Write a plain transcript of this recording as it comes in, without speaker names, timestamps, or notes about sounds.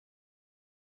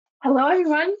Hello,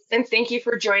 everyone, and thank you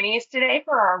for joining us today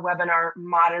for our webinar,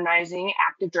 Modernizing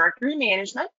Active Directory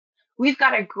Management. We've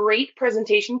got a great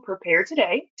presentation prepared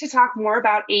today to talk more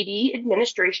about AD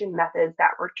administration methods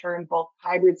that return both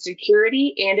hybrid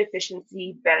security and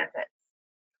efficiency benefits.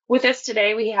 With us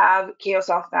today, we have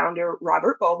Chaosoft founder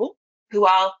Robert Boble, who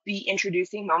I'll be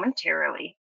introducing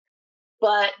momentarily.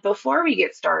 But before we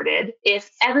get started, if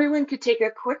everyone could take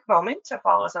a quick moment to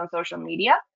follow us on social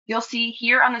media, you'll see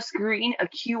here on the screen a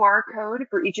QR code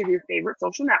for each of your favorite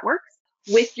social networks.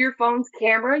 With your phone's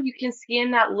camera, you can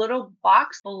scan that little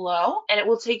box below and it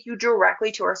will take you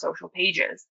directly to our social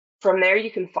pages. From there,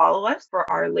 you can follow us for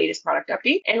our latest product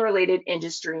update and related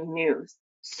industry news.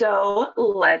 So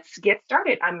let's get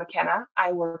started. I'm McKenna.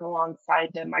 I work alongside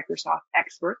the Microsoft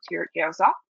experts here at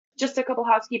Chaosoft. Just a couple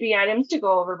housekeeping items to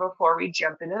go over before we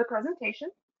jump into the presentation.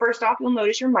 First off, you'll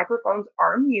notice your microphones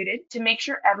are muted to make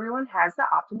sure everyone has the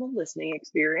optimal listening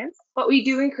experience. But we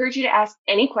do encourage you to ask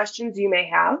any questions you may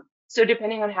have. So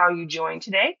depending on how you join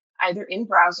today, either in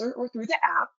browser or through the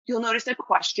app, you'll notice a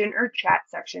question or chat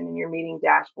section in your meeting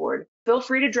dashboard. Feel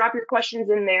free to drop your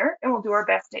questions in there and we'll do our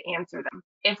best to answer them.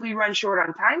 If we run short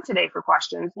on time today for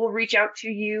questions, we'll reach out to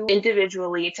you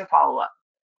individually to follow up.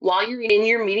 While you're in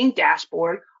your meeting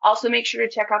dashboard, also make sure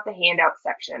to check out the handout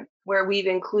section where we've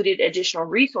included additional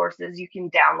resources you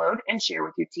can download and share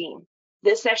with your team.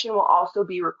 This session will also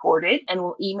be recorded and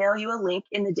we'll email you a link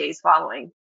in the days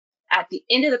following. At the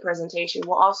end of the presentation,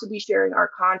 we'll also be sharing our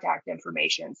contact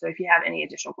information. So if you have any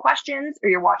additional questions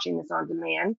or you're watching this on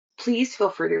demand, please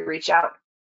feel free to reach out.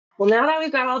 Well, now that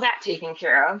we've got all that taken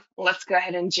care of, let's go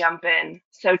ahead and jump in.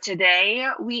 So today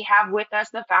we have with us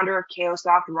the founder of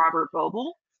Chaosoft, Robert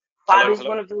Boble. Bob Hello, is hello.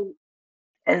 one of the,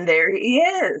 and there he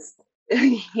is.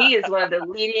 He is one of the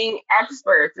leading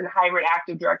experts in hybrid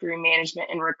Active Directory management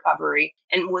and recovery.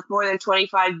 And with more than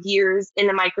 25 years in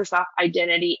the Microsoft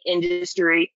identity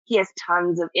industry, he has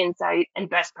tons of insight and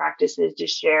best practices to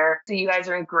share. So you guys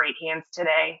are in great hands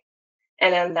today.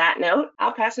 And on that note,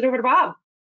 I'll pass it over to Bob.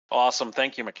 Awesome.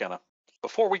 Thank you, McKenna.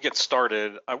 Before we get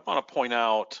started, I want to point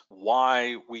out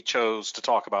why we chose to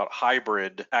talk about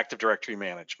hybrid Active Directory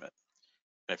management.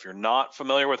 And if you're not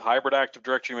familiar with hybrid Active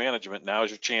Directory management, now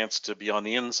is your chance to be on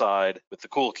the inside with the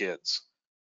cool kids.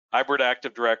 Hybrid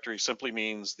Active Directory simply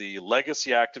means the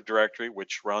legacy Active Directory,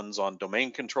 which runs on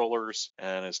domain controllers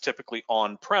and is typically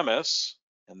on-premise,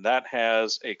 and that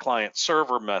has a client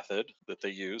server method that they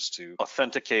use to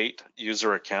authenticate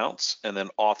user accounts and then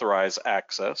authorize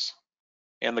access.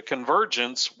 And the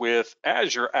convergence with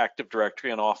Azure Active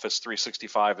Directory and Office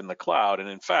 365 in the cloud. And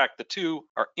in fact, the two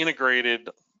are integrated,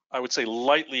 I would say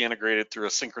lightly integrated through a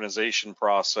synchronization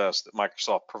process that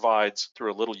Microsoft provides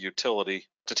through a little utility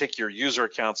to take your user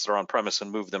accounts that are on premise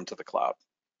and move them to the cloud.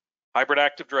 Hybrid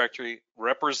Active Directory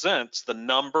represents the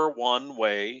 #1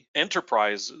 way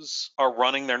enterprises are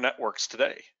running their networks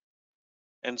today.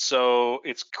 And so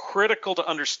it's critical to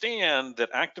understand that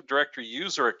Active Directory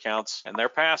user accounts and their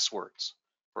passwords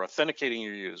for authenticating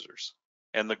your users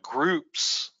and the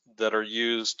groups that are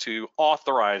used to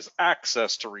authorize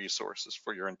access to resources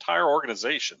for your entire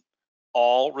organization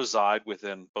all reside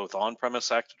within both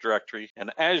on-premise Active Directory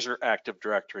and Azure Active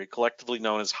Directory, collectively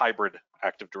known as Hybrid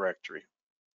Active Directory.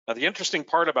 Now, the interesting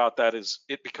part about that is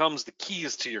it becomes the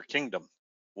keys to your kingdom.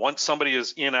 Once somebody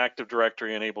is in Active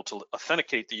Directory and able to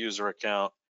authenticate the user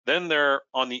account, then they're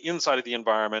on the inside of the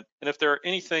environment. And if there are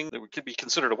anything that could be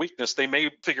considered a weakness, they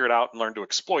may figure it out and learn to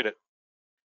exploit it.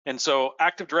 And so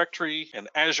Active Directory and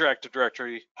Azure Active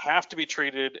Directory have to be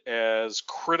treated as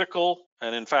critical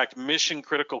and, in fact, mission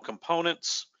critical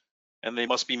components, and they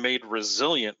must be made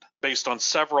resilient based on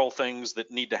several things that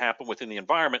need to happen within the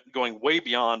environment, going way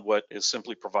beyond what is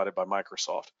simply provided by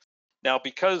Microsoft. Now,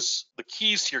 because the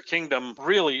keys to your kingdom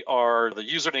really are the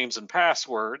usernames and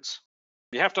passwords,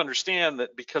 you have to understand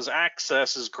that because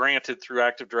access is granted through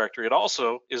Active Directory, it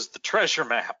also is the treasure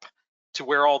map to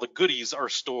where all the goodies are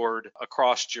stored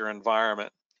across your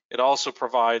environment. It also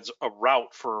provides a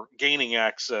route for gaining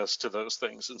access to those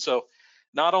things. And so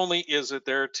not only is it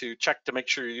there to check to make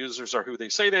sure your users are who they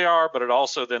say they are, but it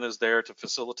also then is there to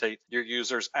facilitate your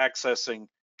users accessing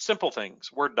simple things,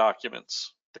 Word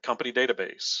documents, the company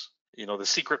database, the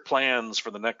secret plans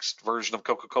for the next version of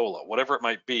Coca-Cola, whatever it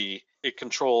might be. It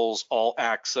controls all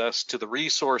access to the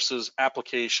resources,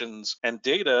 applications, and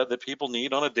data that people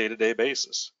need on a day-to-day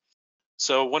basis.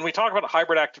 So when we talk about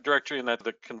hybrid Active Directory and that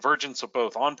the convergence of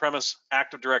both on-premise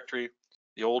Active Directory,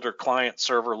 the older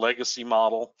client-server legacy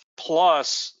model,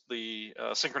 plus the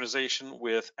synchronization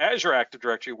with Azure Active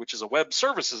Directory, which is a web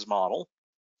services model,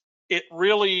 it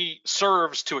really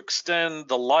serves to extend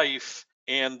the life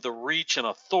and the reach and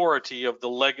authority of the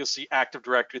legacy Active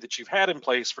Directory that you've had in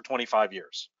place for 25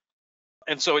 years.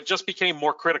 And so it just became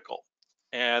more critical.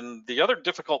 And the other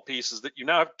difficult piece is that you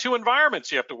now have two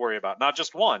environments you have to worry about, not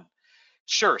just one.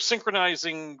 Sure,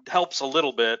 synchronizing helps a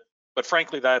little bit, but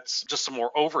frankly, that's just some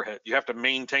more overhead. You have to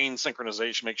maintain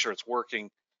synchronization, make sure it's working,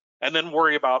 and then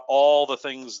worry about all the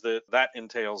things that that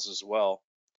entails as well.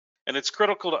 And it's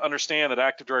critical to understand that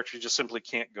Active Directory just simply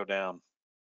can't go down.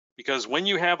 Because when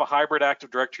you have a hybrid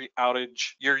Active Directory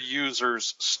outage, your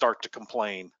users start to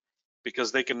complain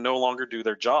because they can no longer do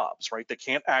their jobs, right? They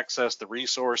can't access the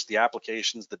resource, the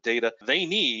applications, the data they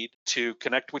need to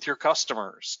connect with your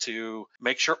customers, to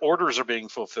make sure orders are being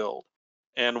fulfilled.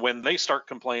 And when they start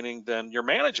complaining, then your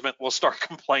management will start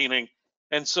complaining.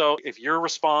 And so if you're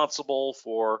responsible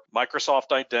for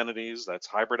Microsoft identities, that's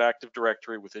hybrid Active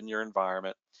Directory within your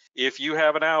environment, if you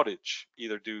have an outage,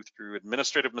 either due through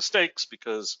administrative mistakes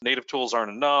because native tools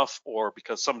aren't enough, or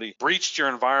because somebody breached your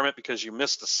environment because you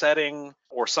missed a setting,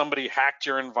 or somebody hacked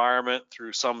your environment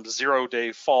through some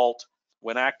zero-day fault,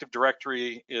 when Active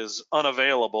Directory is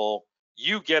unavailable,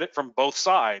 you get it from both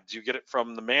sides. You get it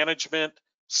from the management,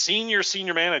 senior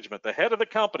management, the head of the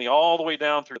company, all the way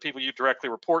down through the people you directly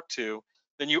report to.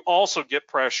 Then you also get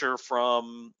pressure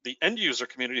from the end user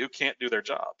community who can't do their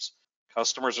jobs.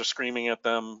 Customers are screaming at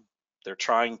them. They're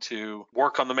trying to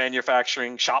work on the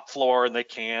manufacturing shop floor and they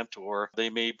can't, or they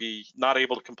may be not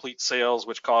able to complete sales,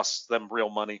 which costs them real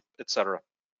money, etc.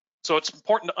 So it's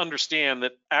important to understand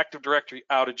that Active Directory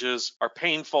outages are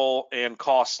painful and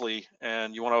costly,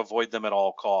 and you want to avoid them at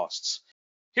all costs.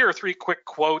 Here are 3 quick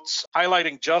quotes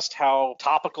highlighting just how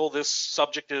topical this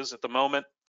subject is at the moment.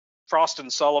 Frost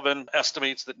 & Sullivan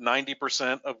estimates that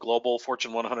 90% of global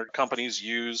Fortune 100 companies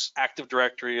use Active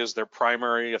Directory as their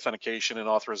primary authentication and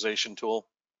authorization tool.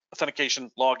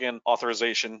 Authentication, login,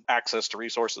 authorization, access to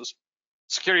resources.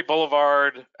 Security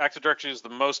Boulevard, Active Directory is the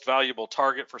most valuable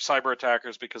target for cyber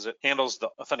attackers because it handles the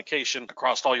authentication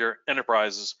across all your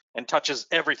enterprises and touches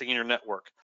everything in your network.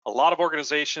 A lot of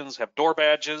organizations have door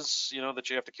badges, that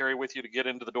you have to carry with you to get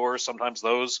into the doors. Sometimes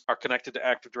those are connected to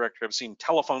Active Directory. I've seen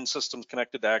telephone systems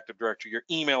connected to Active Directory. Your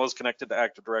email is connected to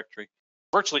Active Directory.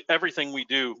 Virtually everything we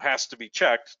do has to be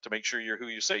checked to make sure you're who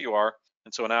you say you are.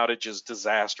 And so an outage is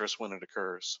disastrous when it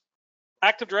occurs.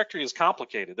 Active Directory is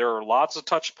complicated. There are lots of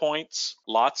touch points,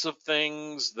 lots of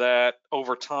things that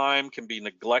over time can be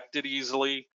neglected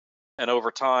easily. And over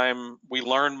time, we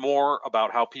learn more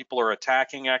about how people are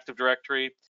attacking Active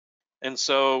Directory. And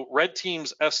so red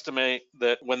teams estimate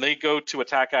that when they go to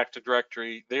attack Active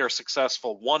Directory, they are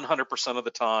successful 100% of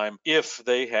the time if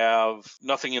they have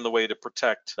nothing in the way to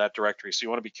protect that directory. So you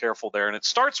want to be careful there. And it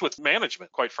starts with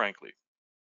management, quite frankly.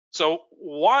 So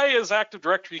why is Active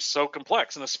Directory so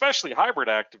complex, and especially hybrid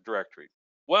Active Directory?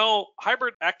 Well,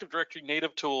 hybrid Active Directory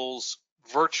native tools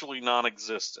virtually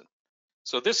non-existent.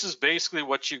 So this is basically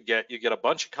what you get. You get a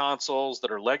bunch of consoles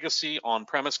that are legacy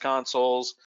on-premise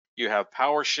consoles. You have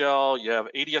PowerShell, you have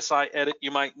ADSI edit you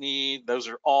might need. Those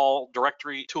are all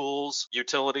directory tools,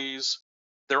 utilities.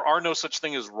 There are no such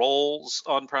thing as roles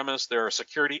on-premise. There are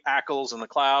security ACLs in the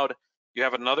cloud. You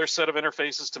have another set of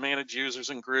interfaces to manage users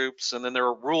and groups, and then there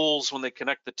are rules when they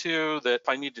connect the two that if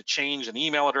I need to change an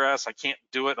email address, I can't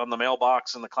do it on the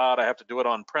mailbox in the cloud. I have to do it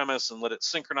on-premise and let it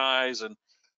synchronize, and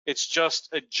it's just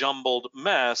a jumbled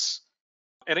mess.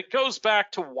 And it goes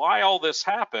back to why all this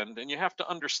happened. And you have to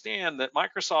understand that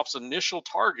Microsoft's initial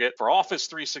target for Office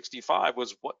 365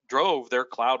 was what drove their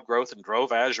cloud growth and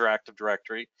drove Azure Active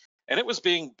Directory. And it was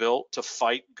being built to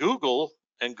fight Google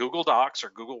and Google Docs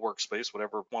or Google Workspace,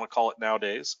 whatever you want to call it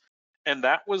nowadays. And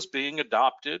that was being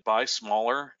adopted by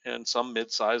smaller and some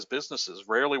mid-sized businesses.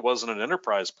 Rarely wasn't an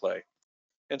enterprise play.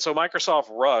 And so Microsoft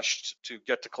rushed to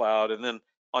get to cloud. And then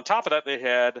on top of that, they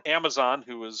had Amazon,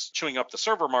 who was chewing up the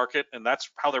server market, and that's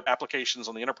how their applications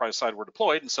on the enterprise side were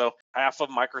deployed. And so half of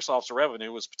Microsoft's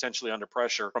revenue was potentially under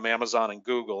pressure from Amazon and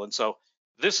Google. And so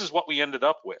this is what we ended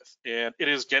up with. And it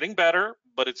is getting better,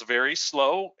 but it's very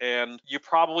slow. And you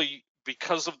probably,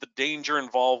 because of the danger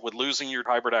involved with losing your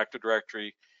hybrid Active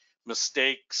Directory,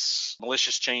 mistakes,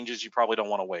 malicious changes, you probably don't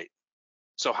want to wait.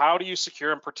 So how do you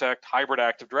secure and protect hybrid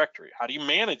Active Directory? How do you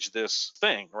manage this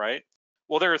thing, right?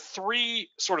 Well, there are 3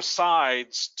 sort of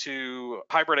sides to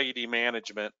hybrid AD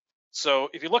management. So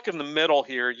if you look in the middle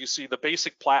here, you see the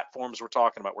basic platforms we're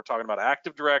talking about. We're talking about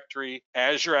Active Directory,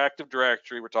 Azure Active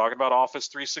Directory. We're talking about Office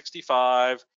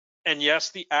 365. And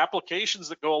yes, the applications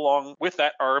that go along with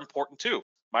that are important too.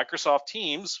 Microsoft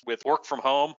Teams with work from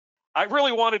home. I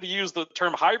really wanted to use the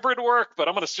term hybrid work, but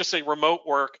I'm going to just say remote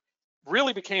work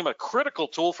really became a critical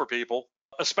tool for people,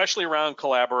 especially around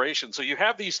collaboration. So you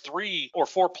have these 3 or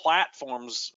 4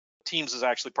 platforms Teams is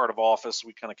actually part of Office.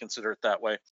 We kind of consider it that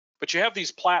way. But you have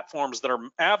these platforms that are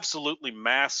absolutely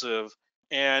massive,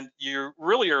 and you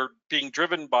really are being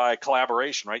driven by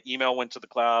collaboration, right? Email went to the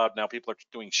cloud. Now people are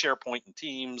doing SharePoint and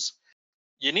Teams.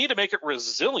 You need to make it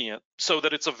resilient so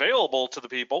that it's available to the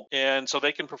people and so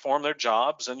they can perform their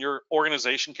jobs and your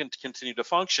organization can continue to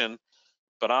function.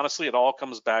 But honestly, it all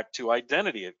comes back to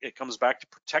identity. It comes back to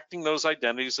protecting those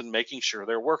identities and making sure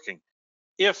they're working.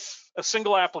 If a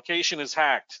single application is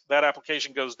hacked, that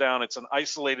application goes down, it's an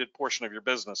isolated portion of your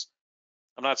business.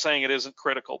 I'm not saying it isn't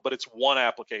critical, but it's one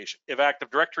application. If Active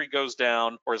Directory goes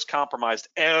down or is compromised,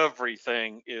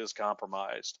 everything is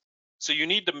compromised. So you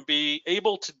need to be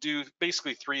able to do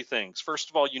basically three things. First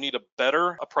of all, you need a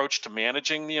better approach to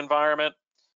managing the environment.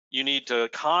 You need to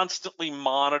constantly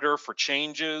monitor for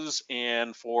changes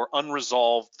and for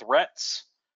unresolved threats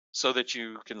so that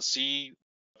you can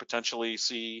potentially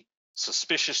see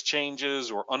suspicious changes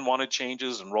or unwanted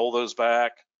changes and roll those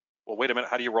back. Well, wait a minute,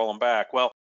 how do you roll them back?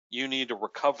 Well, you need a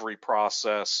recovery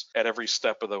process at every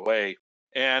step of the way.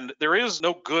 And there is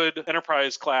no good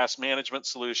enterprise class management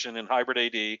solution in hybrid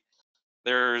AD.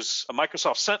 There's a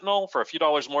Microsoft Sentinel. For a few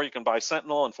dollars more, you can buy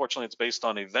Sentinel. Unfortunately, it's based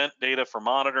on event data for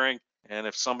monitoring. And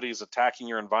if somebody is attacking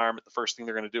your environment, the first thing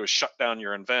they're going to do is shut down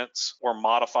your events or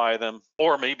modify them.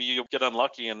 Or maybe you'll get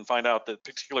unlucky and find out that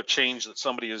particular change that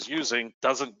somebody is using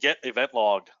doesn't get event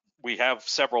logged. We have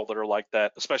several that are like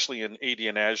that, especially in AD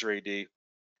and Azure AD.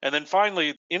 And then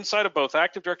finally, inside of both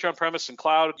Active Directory on-premise and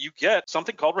cloud, you get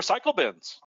something called recycle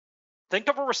bins. Think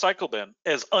of a recycle bin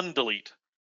as undelete.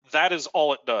 That is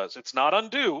all it does. It's not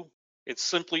undo, it's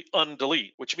simply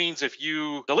undelete, which means if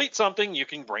you delete something, you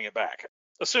can bring it back,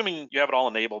 assuming you have it all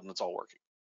enabled and it's all working.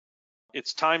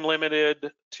 It's time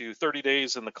limited to 30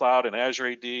 days in the cloud and Azure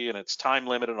AD, and it's time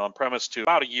limited on-premise to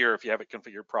about a year if you have it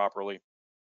configured properly.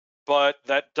 But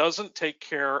that doesn't take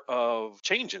care of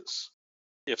changes.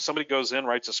 If somebody goes in,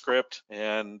 writes a script,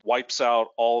 and wipes out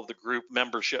all of the group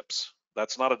memberships,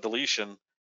 that's not a deletion.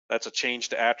 That's a change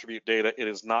to attribute data. It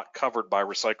is not covered by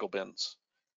recycle bins.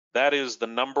 That is the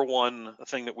number one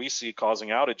thing that we see causing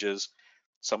outages.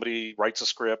 Somebody writes a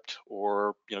script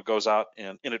or goes out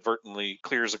and inadvertently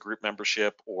clears a group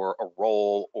membership or a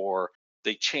role, or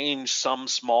they change some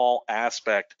small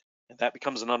aspect, and that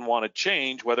becomes an unwanted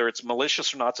change. Whether it's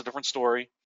malicious or not, it's a different story.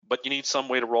 But you need some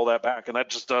way to roll that back, and that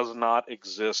just does not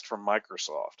exist from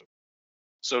Microsoft.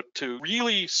 So to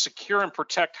really secure and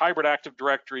protect hybrid Active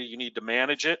Directory, you need to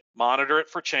manage it, monitor it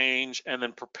for change, and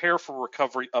then prepare for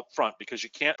recovery up front, because you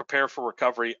can't prepare for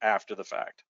recovery after the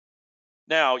fact.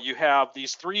 Now, you have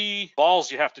these three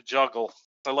balls you have to juggle.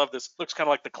 I love this. It looks kind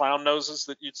of like the clown noses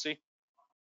that you'd see.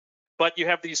 But you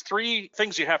have these three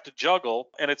things you have to juggle,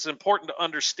 and it's important to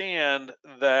understand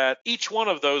that each one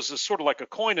of those is sort of like a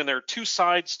coin, and there are two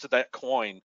sides to that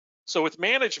coin. So with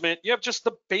management, you have just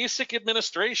the basic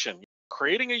administration,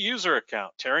 creating a user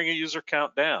account, tearing a user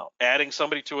account down, adding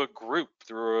somebody to a group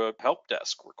through a help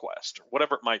desk request, or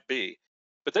whatever it might be.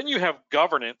 But then you have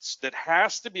governance that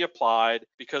has to be applied,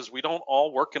 because we don't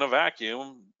all work in a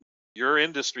vacuum. Your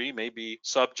industry may be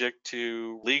subject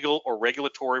to legal or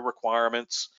regulatory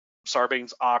requirements.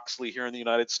 Sarbanes-Oxley here in the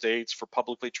United States for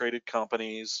publicly traded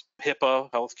companies, HIPAA,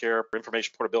 Healthcare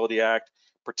Information Portability Act,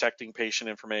 protecting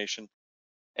patient information.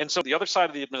 And so the other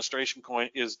side of the administration coin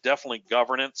is definitely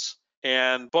governance,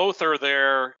 and both are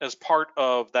there as part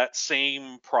of that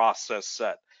same process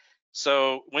set.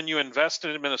 So when you invest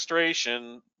in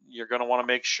administration, you're going to want to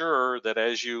make sure that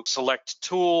as you select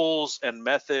tools and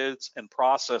methods and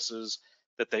processes,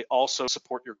 that they also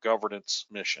support your governance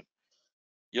mission.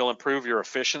 You'll improve your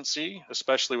efficiency,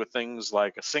 especially with things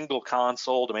like a single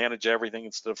console to manage everything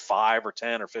instead of 5 or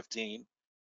 10 or 15.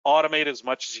 Automate as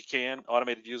much as you can.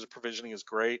 Automated user provisioning is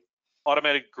great.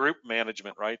 Automated group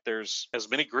management, right? There's as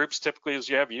many groups typically as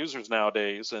you have users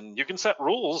nowadays, and you can set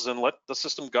rules and let the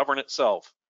system govern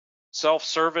itself.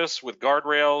 Self-service with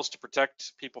guardrails to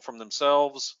protect people from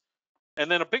themselves. And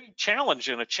then a big challenge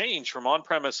and a change from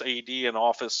on-premise AD and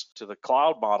Office to the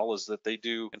cloud model is that they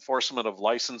do enforcement of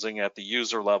licensing at the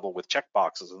user level with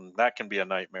checkboxes, and that can be a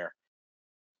nightmare.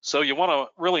 So you want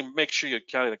to really make sure you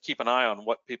kind of keep an eye on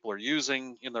what people are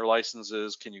using in their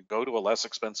licenses. Can you go to a less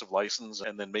expensive license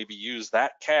and then maybe use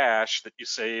that cash that you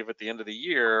save at the end of the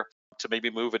year to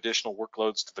maybe move additional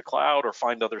workloads to the cloud, or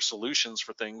find other solutions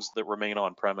for things that remain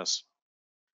on-premise?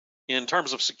 In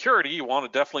terms of security, you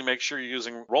want to definitely make sure you're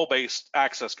using role-based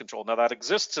access control. Now, that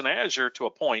exists in Azure to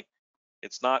a point.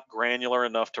 It's not granular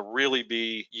enough to really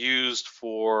be used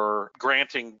for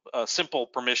granting simple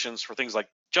permissions for things like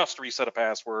just reset a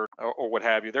password or what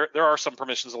have you. There are some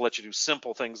permissions that let you do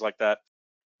simple things like that.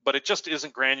 but it just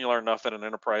isn't granular enough at an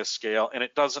enterprise scale, and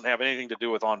it doesn't have anything to do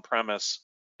with on-premise.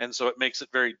 And so it makes it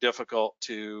very difficult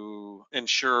to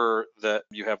ensure that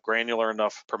you have granular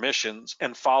enough permissions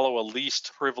and follow a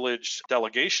least privileged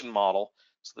delegation model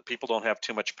so that people don't have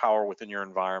too much power within your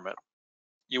environment.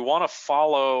 You want to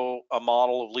follow a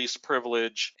model of least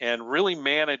privilege and really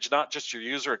manage not just your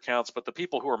user accounts, but the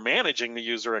people who are managing the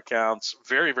user accounts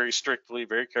very, very strictly,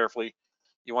 very carefully.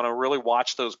 You want to really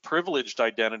watch those privileged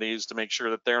identities to make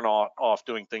sure that they're not off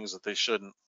doing things that they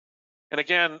shouldn't. And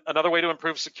again, another way to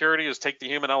improve security is take the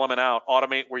human element out,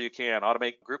 automate where you can,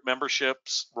 automate group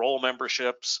memberships, role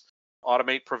memberships,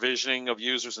 automate provisioning of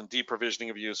users and deprovisioning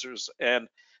of users. And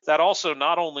that also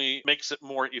not only makes it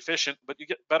more efficient, but you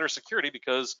get better security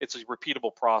because it's a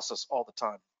repeatable process all the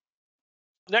time.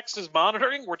 Next is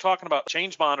monitoring. We're talking about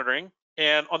change monitoring.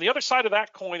 And on the other side of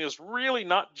that coin is really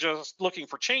not just looking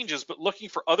for changes, but looking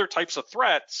for other types of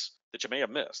threats that you may have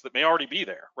missed, that may already be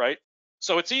there, right?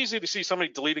 So it's easy to see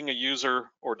somebody deleting a user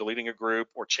or deleting a group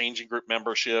or changing group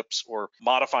memberships or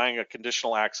modifying a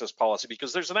conditional access policy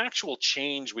because there's an actual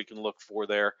change we can look for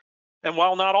there. And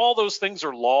while not all those things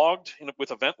are logged with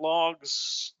event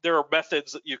logs, there are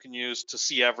methods that you can use to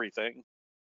see everything.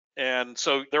 And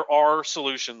so there are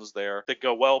solutions there that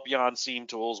go well beyond SIEM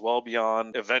tools, well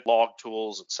beyond event log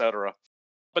tools, et cetera.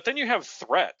 But then you have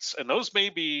threats, and those may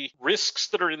be risks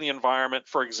that are in the environment.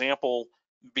 For example,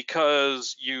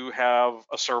 because you have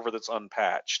a server that's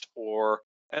unpatched or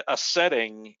a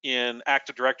setting in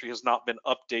Active Directory has not been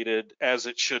updated as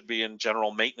it should be in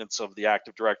general maintenance of the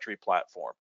Active Directory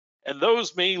platform. And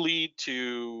those may lead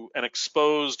to an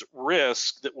exposed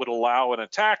risk that would allow an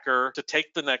attacker to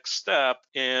take the next step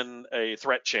in a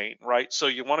threat chain, right? So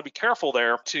you want to be careful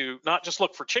there to not just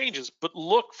look for changes, but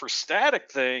look for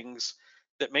static things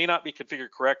that may not be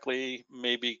configured correctly,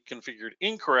 may be configured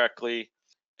incorrectly.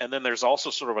 And then there's also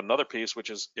sort of another piece,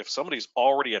 which is if somebody's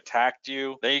already attacked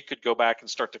you, they could go back and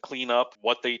start to clean up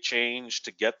what they changed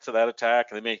to get to that attack.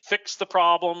 And they may fix the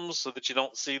problems so that you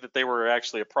don't see that they were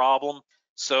actually a problem.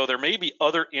 So there may be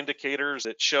other indicators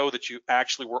that show that you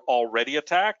actually were already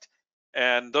attacked.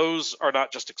 And those are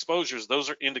not just exposures, those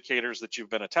are indicators that you've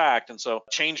been attacked. And so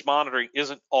change monitoring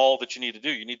isn't all that you need to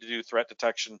do. You need to do threat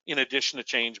detection in addition to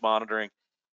change monitoring.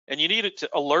 And you need it to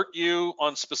alert you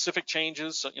on specific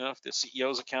changes. So, if the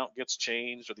CEO's account gets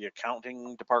changed or the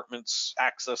accounting department's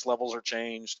access levels are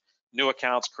changed, new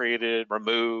accounts created,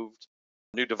 removed,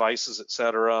 new devices, et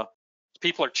cetera.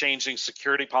 People are changing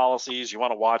security policies. You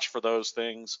want to watch for those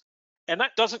things. And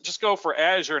that doesn't just go for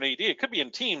Azure and AD. It could be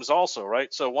in Teams also,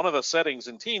 right? So one of the settings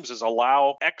in Teams is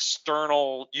allow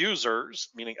external users,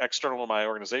 meaning external to my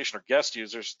organization or guest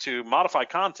users, to modify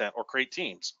content or create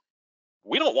teams.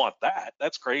 We don't want that.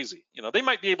 That's crazy. They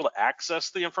might be able to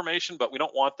access the information, but we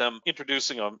don't want them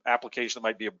introducing an application that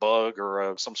might be a bug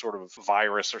or some sort of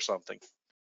virus or something.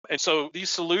 And so these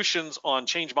solutions on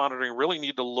change monitoring really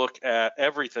need to look at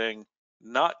everything,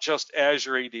 not just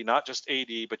Azure AD, not just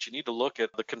AD, but you need to look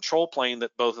at the control plane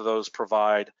that both of those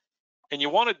provide. And you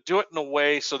want to do it in a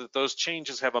way so that those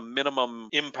changes have a minimum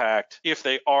impact if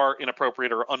they are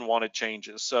inappropriate or unwanted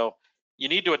changes. So you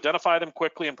need to identify them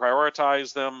quickly and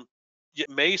prioritize them. It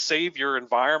may save your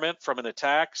environment from an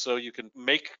attack, so you can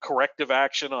make corrective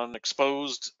action on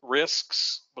exposed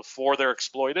risks before they're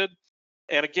exploited.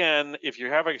 And again, if you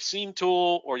have a SIEM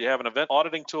tool or you have an event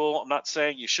auditing tool, I'm not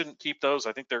saying you shouldn't keep those.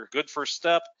 I think they're a good first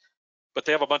step, but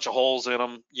they have a bunch of holes in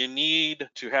them. You need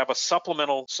to have a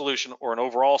supplemental solution or an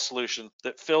overall solution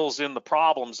that fills in the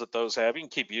problems that those have. You can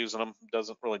keep using them. It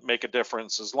doesn't really make a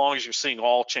difference as long as you're seeing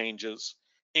all changes,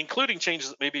 including changes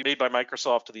that may be made by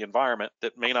Microsoft to the environment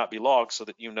that may not be logged so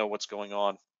that you know what's going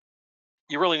on.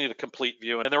 You really need a complete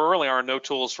view, and there really are no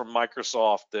tools from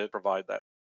Microsoft that provide that.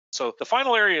 So the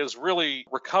final area is really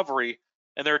recovery,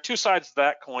 and there are two sides to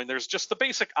that coin. There's just the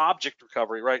basic object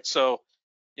recovery, right? So,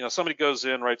 somebody goes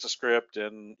in, writes a script,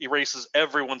 and erases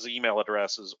everyone's email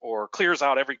addresses, or clears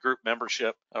out every group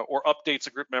membership, or updates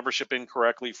a group membership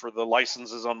incorrectly for the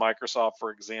licenses on Microsoft,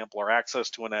 for example, or access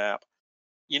to an app.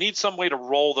 You need some way to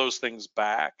roll those things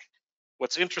back.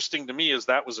 What's interesting to me is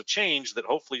that was a change that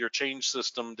hopefully your change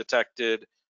system detected,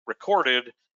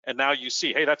 recorded, and now you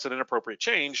see, hey, that's an inappropriate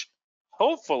change.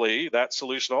 Hopefully that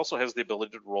solution also has the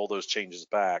ability to roll those changes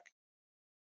back.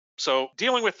 So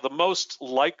dealing with the most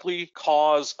likely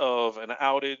cause of an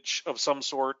outage of some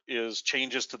sort is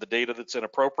changes to the data that's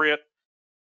inappropriate.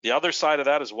 The other side of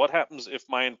that is what happens if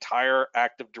my entire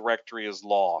Active Directory is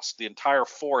lost, the entire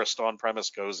forest on-premise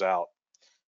goes out.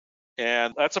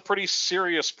 And that's a pretty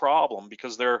serious problem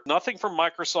because there's nothing from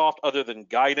Microsoft other than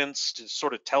guidance to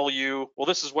sort of tell you, well,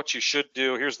 this is what you should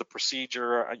do. Here's the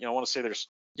procedure. I want to say there's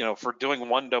for doing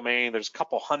one domain, there's a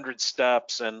couple hundred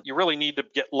steps, and you really need to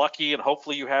get lucky, and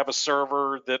hopefully you have a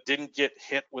server that didn't get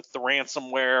hit with the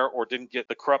ransomware or didn't get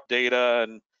the corrupt data.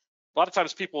 And a lot of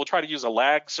times people will try to use a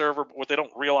lag server, but what they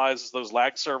don't realize is those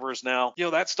lag servers now,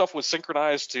 that stuff was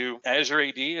synchronized to Azure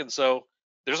AD, and so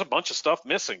there's a bunch of stuff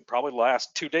missing, probably the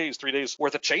last 2 days, 3 days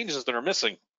worth of changes that are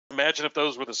missing. Imagine if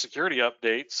those were the security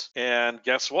updates, and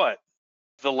guess what?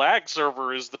 The lag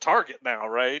server is the target now,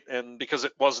 right? And because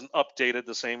it wasn't updated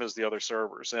the same as the other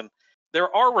servers. And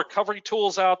there are recovery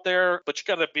tools out there, but you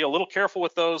got to be a little careful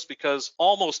with those because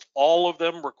almost all of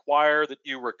them require that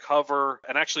you recover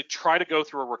and actually try to go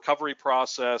through a recovery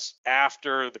process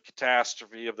after the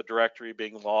catastrophe of the directory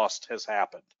being lost has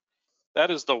happened.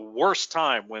 That is the worst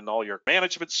time, when all your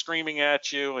management's screaming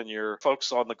at you and your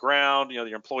folks on the ground, your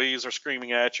employees are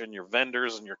screaming at you, and your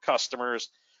vendors and your customers.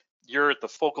 You're at the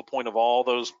focal point of all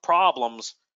those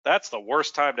problems. That's the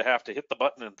worst time to have to hit the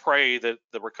button and pray that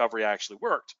the recovery actually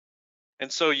worked. And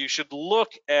so you should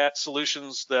look at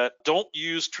solutions that don't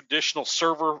use traditional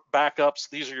server backups.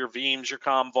 These are your VMs, your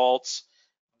Commvaults.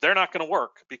 They're not going to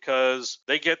work because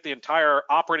they get the entire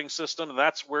operating system, and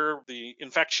that's where the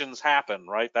infections happen,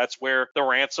 right? That's where the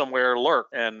ransomware lurks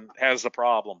and has the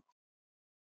problem.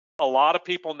 A lot of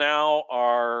people now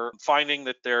are finding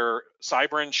that their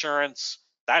cyber insurance,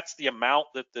 that's the amount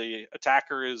that the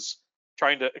attacker is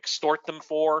trying to extort them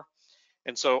for.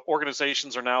 And so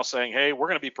organizations are now saying, hey, we're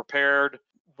going to be prepared.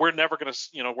 We're never going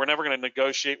to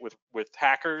negotiate with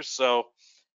hackers. So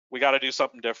we got to do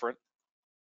something different.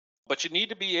 But you need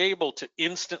to be able to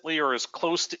instantly, or as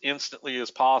close to instantly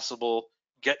as possible,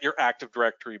 get your Active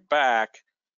Directory back.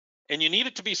 And you need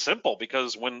it to be simple,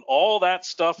 because when all that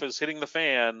stuff is hitting the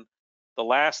fan, the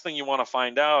last thing you want to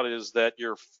find out is that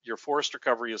your forced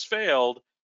recovery has failed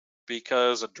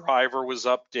because a driver was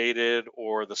updated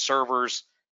or the servers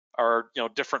are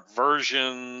different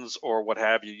versions or what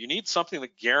have you. You need something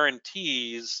that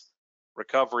guarantees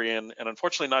recovery, and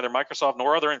unfortunately neither Microsoft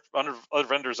nor other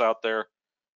vendors out there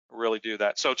really do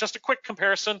that. So just a quick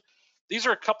comparison. These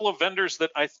are a couple of vendors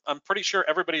that I'm pretty sure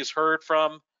everybody's heard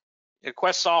from.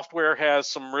 Quest Software has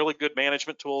some really good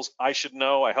management tools. I should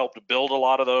know. I helped build a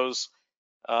lot of those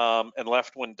and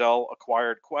left when Dell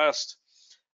acquired Quest.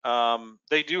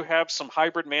 They do have some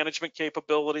hybrid management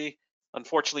capability.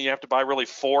 Unfortunately, you have to buy really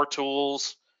 4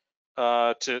 tools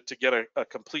to get a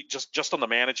complete just on the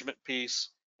management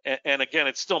piece. And again,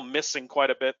 it's still missing quite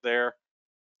a bit there.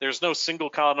 There's no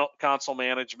single console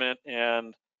management,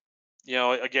 and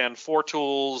again, 4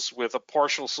 tools with a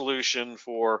partial solution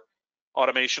for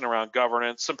automation around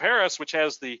governance. Centralize, which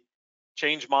has the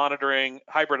change monitoring,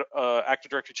 hybrid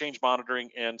Active Directory change monitoring,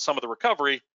 and some of the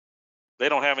recovery, they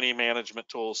don't have any management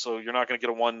tools, so you're not going to get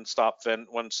a one-stop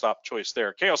choice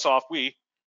there. Chaosoft, we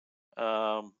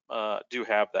do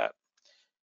have that.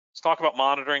 Let's talk about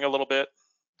monitoring a little bit.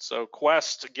 So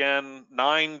Quest, again,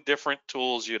 9 different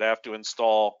tools you'd have to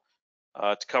install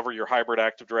to cover your hybrid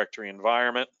Active Directory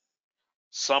environment.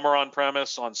 Some are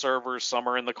on-premise, on servers, some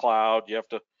are in the cloud. You have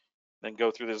to then go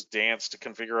through this dance to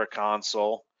configure a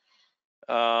console.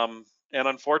 And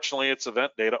unfortunately, it's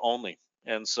event data only.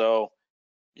 And so,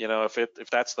 if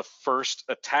that's the first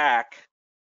attack,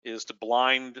 is to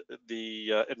blind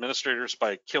the administrators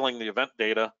by killing the event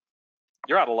data,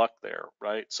 you're out of luck there,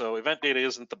 right? So event data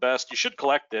isn't the best. You should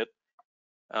collect it.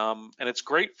 And it's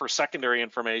great for secondary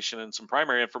information and some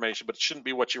primary information, but it shouldn't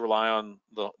be what you rely on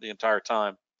the entire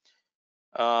time.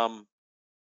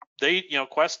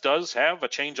 Quest does have a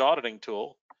change auditing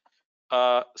tool.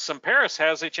 Centralize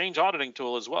has a change auditing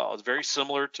tool as well. It's very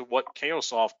similar to what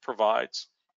Chaosoft provides.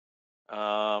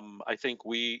 I think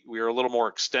we are a little more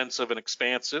extensive and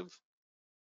expansive.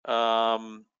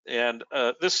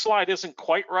 This slide isn't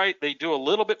quite right. They do a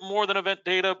little bit more than event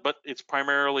data, but it's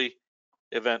primarily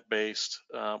event-based.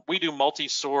 We do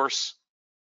multi-source.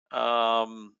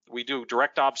 We do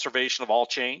direct observation of all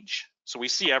change, so we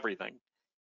see everything.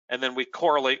 And then we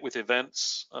correlate with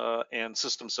events and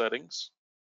system settings.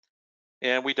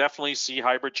 And we definitely see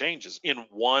hybrid changes in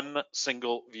one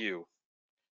single view.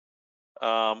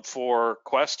 For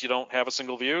Quest, you don't have a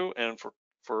single view, and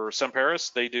for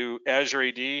Centralize, they do Azure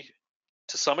AD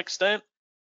to some extent.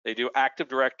 They do Active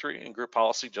Directory and group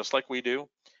policy just like we do,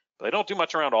 but they don't do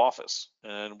much around Office,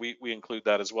 and we include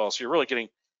that as well. So you're really getting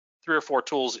 3 or 4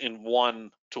 tools in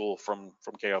one tool from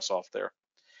Chaosoft there.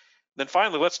 Then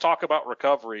finally, let's talk about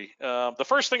recovery. The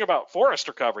first thing about forest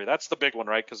recovery, that's the big one,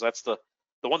 right? Because that's the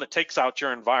one that takes out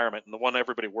your environment and the one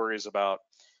everybody worries about.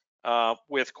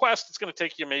 With Quest, it's going to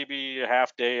take you maybe a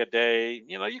half day, a day.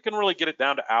 You can really get it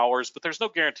down to hours, but there's no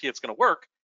guarantee it's going to work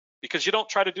because you don't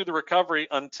try to do the recovery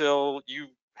until you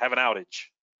have an outage.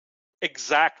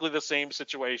 exactly the same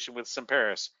situation with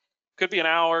Semperis. Could be an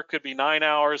hour, could be 9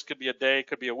 hours, could be a day,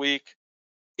 could be a week.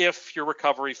 If your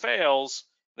recovery fails,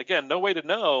 again, no way to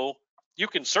know. You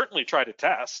can certainly try to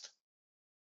test.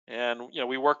 And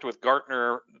we worked with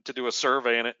Gartner to do a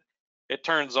survey, and it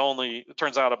turns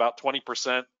out about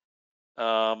 20%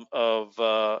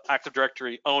 of Active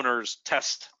Directory owners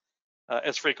test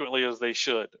as frequently as they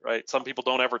should, right? Some people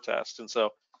don't ever test, and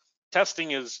so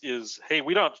testing is hey,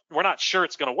 we're not sure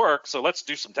it's going to work, so let's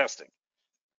do some testing.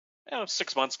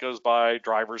 6 months goes by,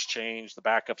 drivers change, the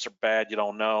backups are bad, you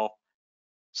don't know.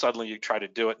 Suddenly you try to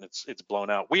do it and it's blown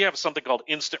out. We have something called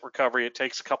instant recovery. It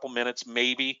takes a couple minutes,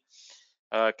 maybe.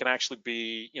 It can actually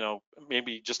be,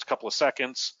 maybe just a couple of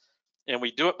seconds. And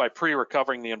we do it by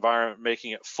pre-recovering the environment,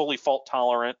 making it fully fault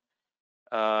tolerant,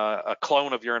 a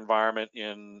clone of your environment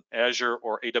in Azure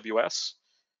or AWS.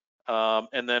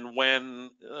 And then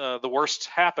when the worst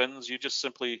happens, you just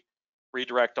simply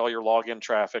redirect all your login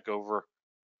traffic over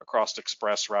across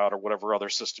ExpressRoute or whatever other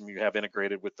system you have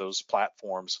integrated with those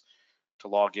platforms to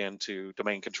log into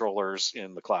domain controllers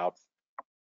in the cloud.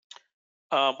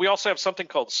 We also have something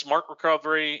called smart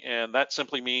recovery, and that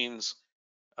simply means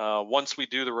once we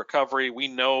do the recovery, we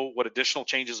know what additional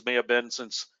changes may have been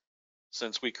since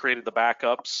we created the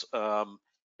backups.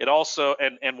 It also,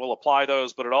 and we'll apply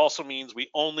those, but it also means we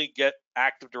only get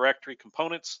Active Directory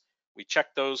components. We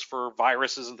check those for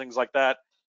viruses and things like that.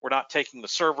 We're not taking the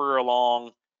server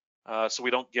along, so we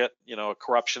don't get a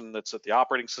corruption that's at the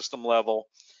operating system level.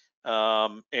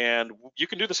 And you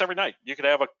can do this every night. You could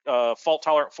have a fault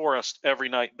tolerant forest every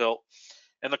night built,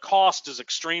 and the cost is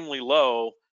extremely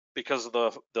low because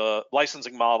of the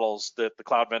licensing models that the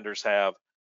cloud vendors have.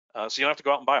 So you don't have to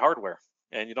go out and buy hardware,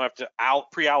 and you don't have to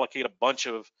pre-allocate a bunch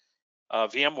of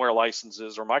VMware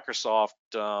licenses or Microsoft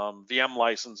VM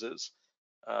licenses.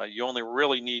 You only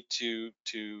really need to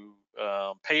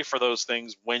pay for those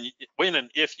things when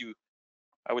and if you,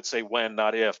 I would say when,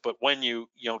 not if, but when you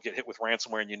get hit with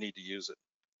ransomware and you need to use it.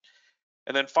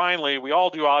 And then finally, we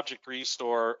all do object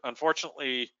restore.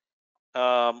 Unfortunately,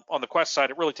 on the Quest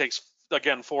side, it really takes,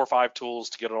 again, 4 or 5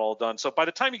 tools to get it all done. So by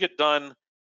the time you get done,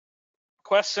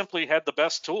 Quest simply had the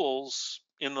best tools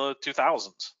in the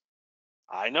 2000s.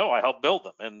 I know, I helped build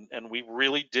them, and we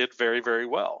really did very, very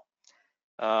well.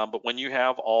 But when you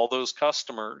have all those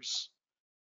customers,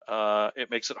 it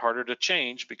makes it harder to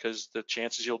change because the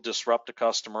chances you'll disrupt a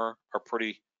customer are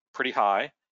pretty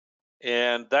high.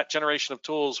 And that generation of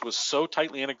tools was so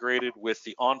tightly integrated with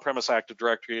the on-premise Active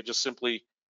Directory, it just simply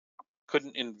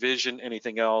couldn't envision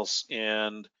anything else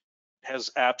and has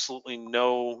absolutely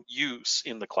no use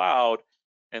in the cloud.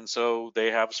 And so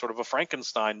they have sort of a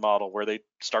Frankenstein model where they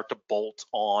start to bolt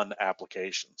on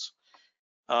applications.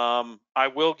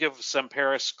 I will give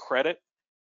Semperis credit.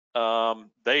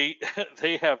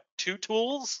 They have 2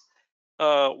 tools,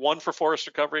 one for forest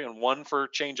recovery and one for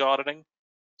change auditing.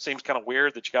 Seems kind of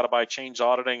weird that you got to buy change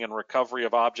auditing and recovery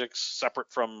of objects separate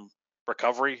from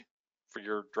recovery for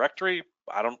your directory.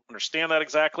 I don't understand that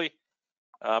exactly.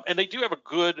 And they do have a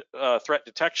good threat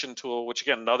detection tool, which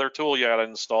again, another tool you got to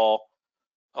install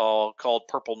called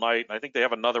Purple Knight. And I think they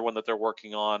have another one that they're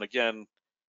working on. Again,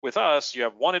 with us, you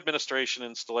have one administration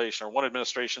installation or one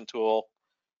administration tool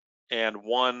and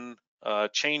one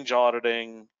change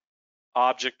auditing,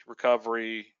 object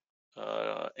recovery,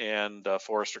 and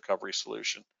forest recovery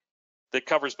solution that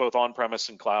covers both on-premise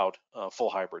and cloud, full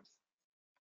hybrid.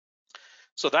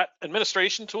 So that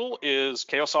administration tool is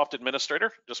Chaosoft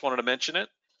Administrator. Just wanted to mention it.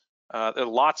 There are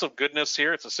lots of goodness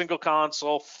here. It's a single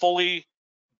console, fully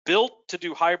built to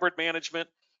do hybrid management.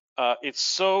 It's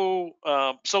so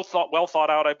well thought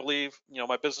out, I believe.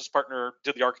 My business partner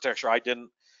did the architecture, I didn't.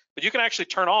 But you can actually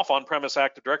turn off on-premise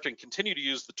Active Directory and continue to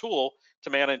use the tool to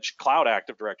manage cloud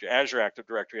Active Directory, Azure Active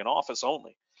Directory, and Office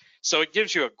only. So it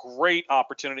gives you a great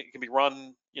opportunity. It can be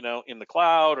run, in the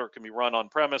cloud, or it can be run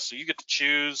on-premise. So you get to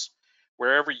choose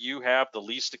wherever you have the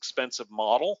least expensive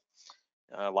model.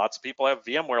 Lots of people have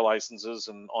VMware licenses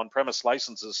and on-premise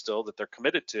licenses still that they're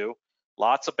committed to.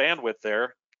 Lots of bandwidth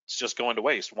there. It's just going to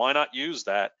waste. Why not use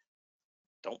that?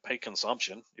 Don't pay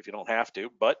consumption if you don't have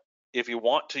to, but if you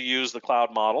want to use the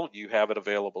cloud model, you have it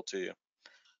available to you.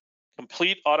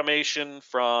 Complete automation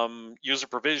from user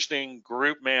provisioning,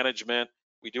 group management.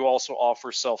 We do also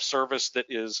offer self-service that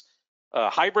is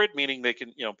hybrid, meaning they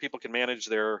can, people can manage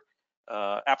their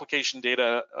application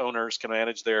data owners can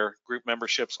manage their group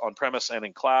memberships on premise and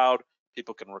in cloud.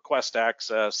 People can request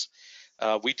access.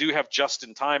 We do have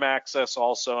just-in-time access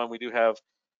also, and we do have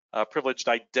privileged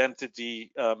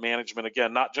identity management,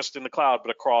 again, not just in the cloud,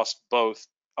 but across both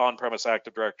on-premise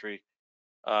Active Directory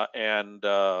and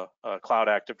Cloud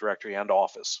Active Directory and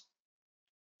Office.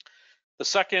 The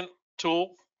second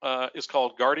tool is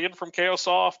called Guardian from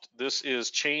Chaosoft. This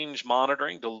is change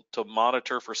monitoring to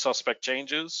monitor for suspect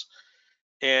changes.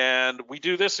 And we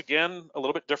do this, again, a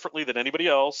little bit differently than anybody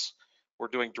else. We're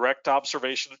doing direct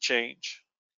observation of change,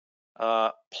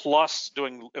 plus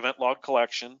doing event log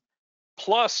collection,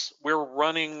 plus we're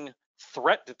running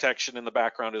threat detection in the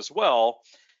background as well.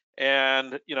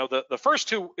 And the first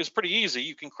two is pretty easy.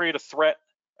 You can create a threat,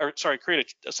 or sorry,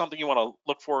 create something you want to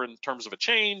look for in terms of a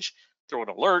change, throw an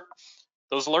alert.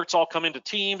 Those alerts all come into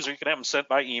Teams, or you can have them sent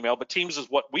by email, but Teams is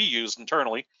what we use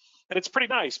internally. And it's pretty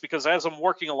nice because as I'm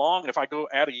working along, if I go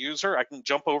add a user, I can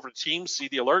jump over to Teams, see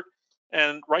the alert,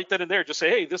 and right then and there just say,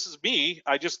 hey, this is me.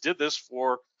 I just did this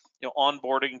for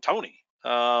onboarding Tony.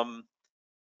 And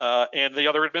the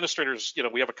other administrators,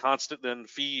 we have a constant then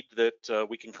feed that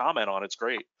we can comment on. It's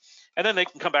great. And then they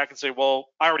can come back and say, well,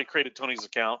 I already created Tony's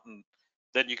account, and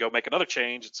then you go make another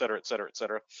change, et cetera, et cetera, et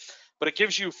cetera. But it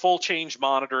gives you full change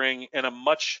monitoring and a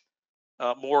much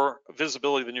more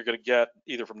visibility than you're going to get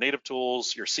either from native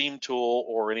tools, your SIEM tool,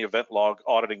 or any event log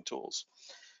auditing tools.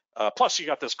 Plus, you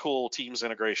got this cool Teams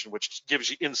integration, which gives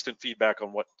you instant feedback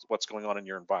on what's going on in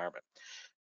your environment.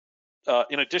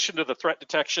 In addition to the threat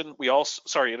detection,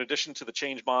 in addition to the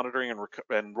change monitoring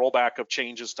and rollback of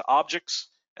changes to objects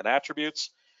and attributes,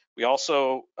 we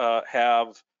also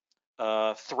have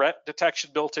threat detection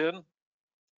built in.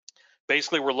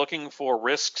 Basically, we're looking for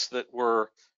risks that were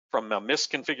from a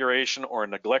misconfiguration or a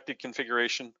neglected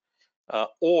configuration,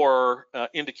 or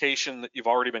indication that you've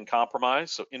already been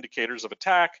compromised. So indicators of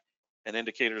attack and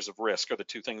indicators of risk are the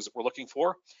two things that we're looking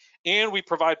for. And we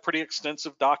provide pretty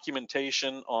extensive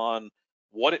documentation on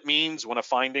what it means when a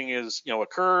finding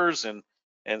occurs,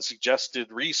 and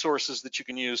suggested resources that you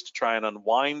can use to try and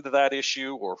unwind that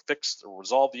issue or fix or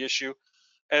resolve the issue,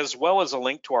 as well as a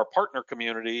link to our partner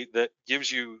community that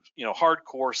gives you,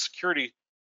 hardcore security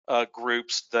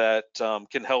groups that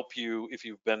can help you if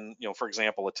you've been, for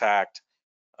example, attacked.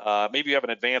 Maybe you have an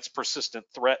advanced persistent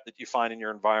threat that you find in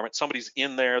your environment. Somebody's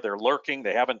in there, they're lurking,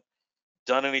 they haven't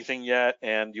done anything yet,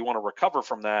 and you want to recover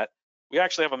from that. We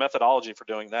actually have a methodology for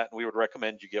doing that, and we would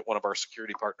recommend you get one of our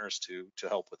security partners to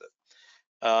help with it.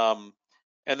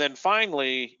 And then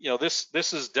finally, this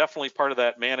is definitely part of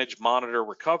that manage, monitor,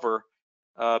 recover,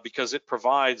 because it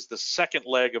provides the second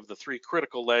leg of the three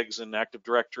critical legs in Active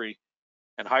Directory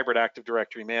and hybrid Active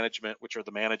Directory management, which are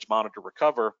the manage, monitor,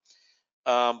 recover.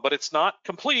 But it's not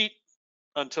complete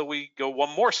until we go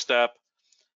one more step,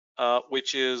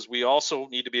 which is we also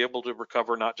need to be able to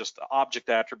recover not just the object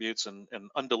attributes and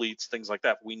undeletes, things like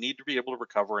that. We need to be able to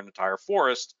recover an entire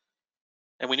forest,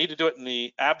 and we need to do it in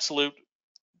the absolute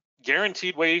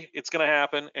guaranteed way it's going to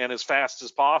happen and as fast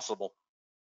as possible.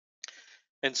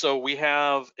 And so we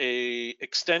have a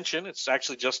extension. It's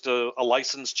actually just a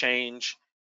license change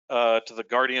to the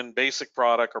Guardian basic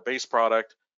product or base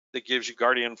product that gives you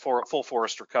Guardian for full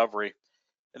forest recovery.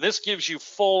 And this gives you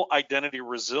full identity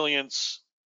resilience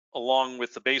along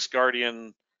with the base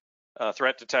Guardian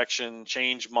threat detection,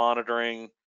 change monitoring,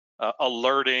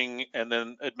 alerting, and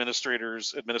then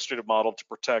administrative model to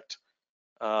protect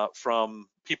from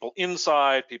people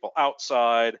inside, people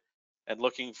outside, and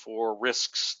looking for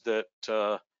risks that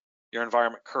your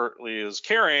environment currently is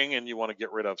carrying and you want to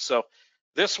get rid of. So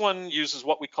this one uses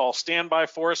what we call standby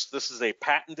forest. This is a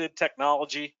patented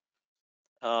technology.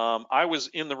 I was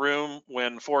in the room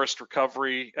when forest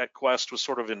recovery at Quest was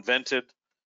sort of invented.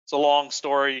 It's a long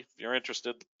story. If you're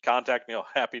interested, contact me. I'm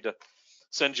happy to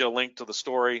send you a link to the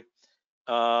story.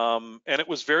 And it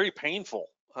was very painful,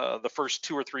 the first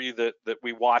two or three that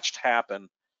we watched happen.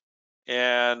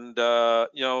 And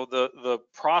the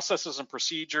processes and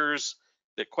procedures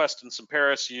that Quest and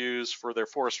Semperis use for their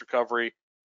forest recovery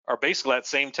are basically that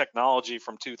same technology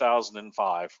from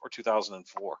 2005 or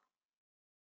 2004.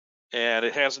 And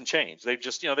it hasn't changed. They've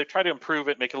just, they try to improve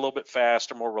it, make it a little bit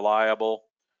faster, more reliable,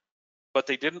 but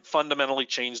they didn't fundamentally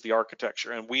change the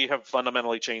architecture. And we have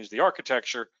fundamentally changed the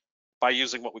architecture by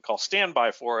using what we call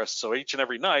standby forests. So each and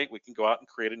every night we can go out and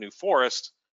create a new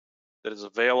forest that is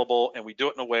available, and we do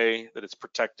it in a way that it's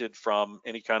protected from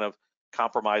any kind of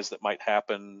compromise that might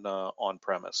happen on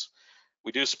premise.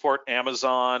 We do support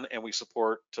Amazon, and we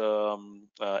support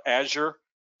Azure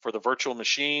for the virtual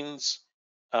machines.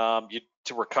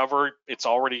 To recover, it's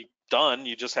already done.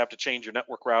 You just have to change your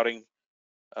network routing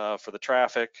for the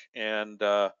traffic, and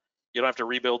you don't have to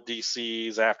rebuild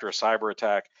DCs after a cyber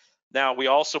attack. Now, we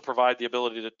also provide the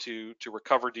ability to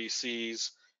recover DCs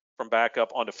from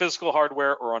backup onto physical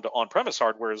hardware or onto on-premise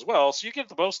hardware as well. So you get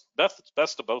the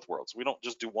best of both worlds. We don't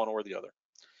just do one or the other.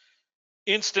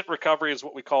 Instant recovery is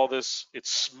what we call this.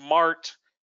 It's smart.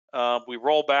 We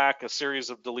roll back a series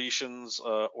of deletions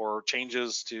or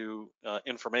changes to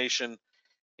information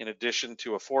in addition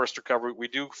to a forest recovery. We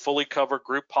do fully cover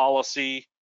group policy.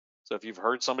 So if you've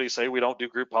heard somebody say we don't do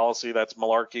group policy, that's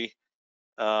malarkey.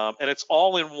 And it's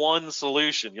all in one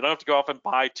solution. You don't have to go off and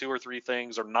buy 2 or 3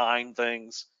 things or 9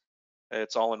 things.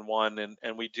 It's all in one.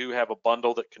 And we do have a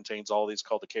bundle that contains all these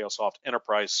called the Chaosoft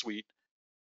Enterprise Suite.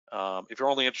 If you're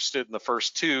only interested in the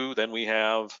first 2, then we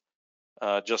have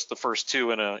just the first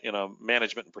 2 in a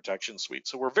management and protection suite.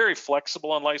 So we're very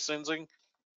flexible on licensing,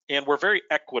 and we're very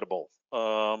equitable.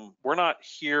 We're not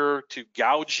here to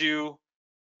gouge you.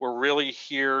 We're really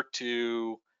here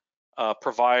to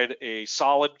provide a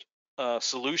solid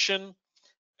solution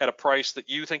at a price that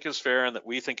you think is fair and that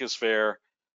we think is fair,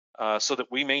 so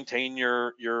that we maintain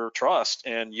your trust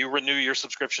and you renew your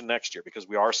subscription next year, because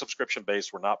we are subscription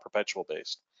based. We're not perpetual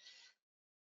based.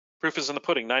 Proof is in the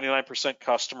pudding. 99%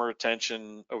 customer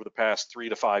retention over the past 3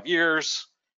 to 5 years.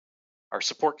 Our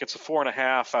support gets a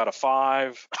 4.5 out of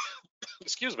 5.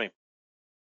 Excuse me.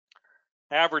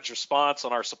 Average response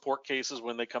on our support cases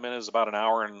when they come in is about an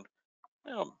hour and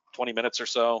 20 minutes or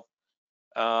so.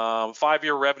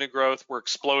 5-year revenue growth, we're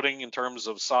exploding in terms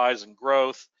of size and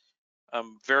growth.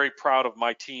 I'm very proud of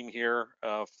my team here.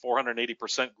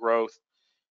 480% growth,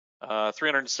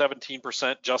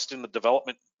 317% just in the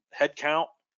development headcount,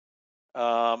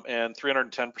 and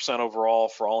 310% overall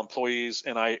for all employees.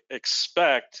 And I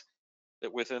expect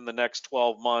that within the next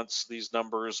 12 months, these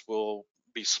numbers will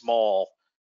be small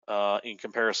in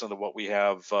comparison to what we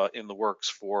have in the works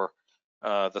for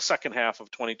the second half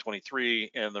of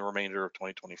 2023 and the remainder of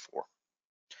 2024.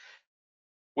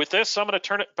 With this, I'm going to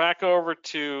turn it back over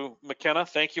to McKenna.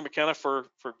 Thank you, McKenna, for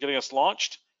getting us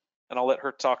launched, and I'll let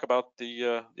her talk about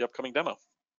the upcoming demo.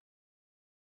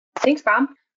 Thanks, Bob.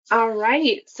 All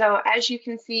right, so as you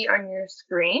can see on your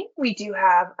screen, we do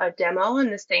have a demo on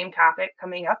the same topic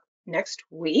coming up next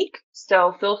week.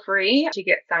 So feel free to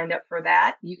get signed up for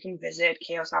that. You can visit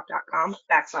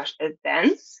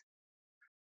chaosoft.com/events.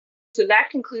 So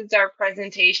that concludes our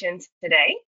presentation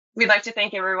today. We'd like to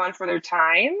thank everyone for their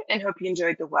time and hope you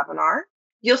enjoyed the webinar.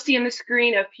 You'll see on the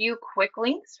screen a few quick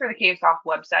links for the Chaosoft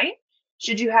website.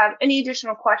 Should you have any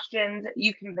additional questions,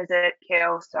 you can visit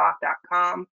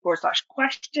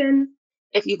chaosoft.com/questions.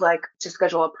 If you'd like to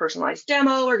schedule a personalized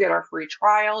demo or get our free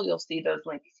trial, you'll see those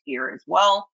links here as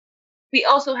well. We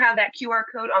also have that QR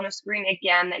code on the screen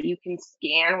again that you can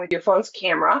scan with your phone's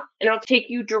camera, and it'll take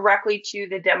you directly to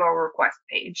the demo request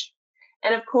page.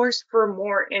 And of course, for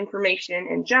more information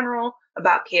in general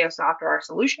about Chaosoft or our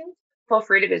solutions, feel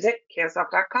free to visit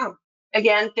chaosoft.com.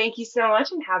 Again, thank you so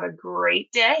much and have a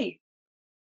great day.